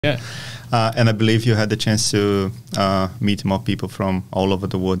Yeah. And I believe you had the chance to meet more people from all over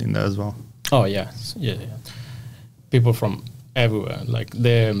the world in there as well. Oh yeah, yeah. People from everywhere. Like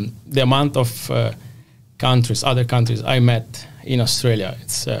the amount of other countries I met in Australia,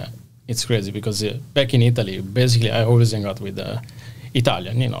 it's crazy, because back in Italy, basically I always hang out with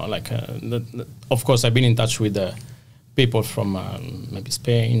Italian. You know, like of course I've been in touch with people from maybe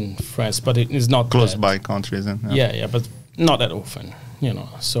Spain, France, but it is not close by countries. Yeah, but not that often. You know,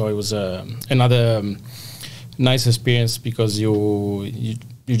 so it was another nice experience, because you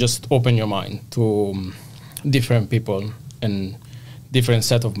just open your mind to different people and different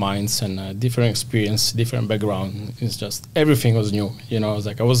set of minds and different experience, different background. It's just everything was new. You know,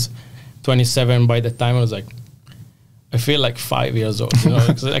 I was 27 by the time. I was like, I feel like 5 years old. You know,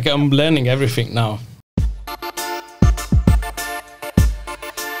 it's like I'm learning everything now.